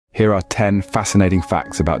Here are 10 fascinating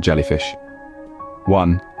facts about jellyfish.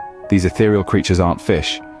 1. These ethereal creatures aren't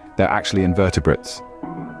fish, they're actually invertebrates.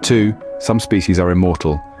 2. Some species are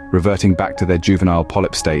immortal, reverting back to their juvenile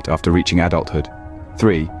polyp state after reaching adulthood.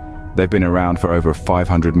 3. They've been around for over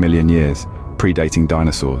 500 million years, predating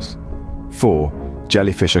dinosaurs. 4.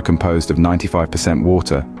 Jellyfish are composed of 95%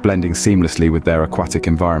 water, blending seamlessly with their aquatic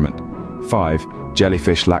environment. 5.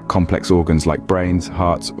 Jellyfish lack complex organs like brains,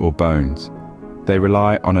 hearts, or bones. They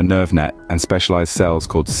rely on a nerve net and specialized cells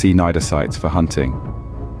called cnidocytes for hunting.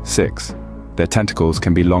 6. Their tentacles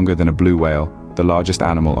can be longer than a blue whale, the largest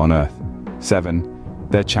animal on Earth. 7.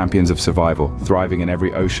 They're champions of survival, thriving in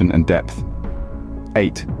every ocean and depth.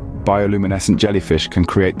 8. Bioluminescent jellyfish can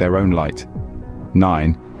create their own light.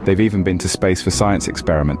 9. They've even been to space for science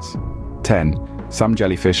experiments. 10. Some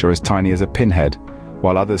jellyfish are as tiny as a pinhead,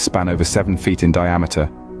 while others span over 7 feet in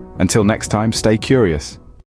diameter. Until next time, stay curious.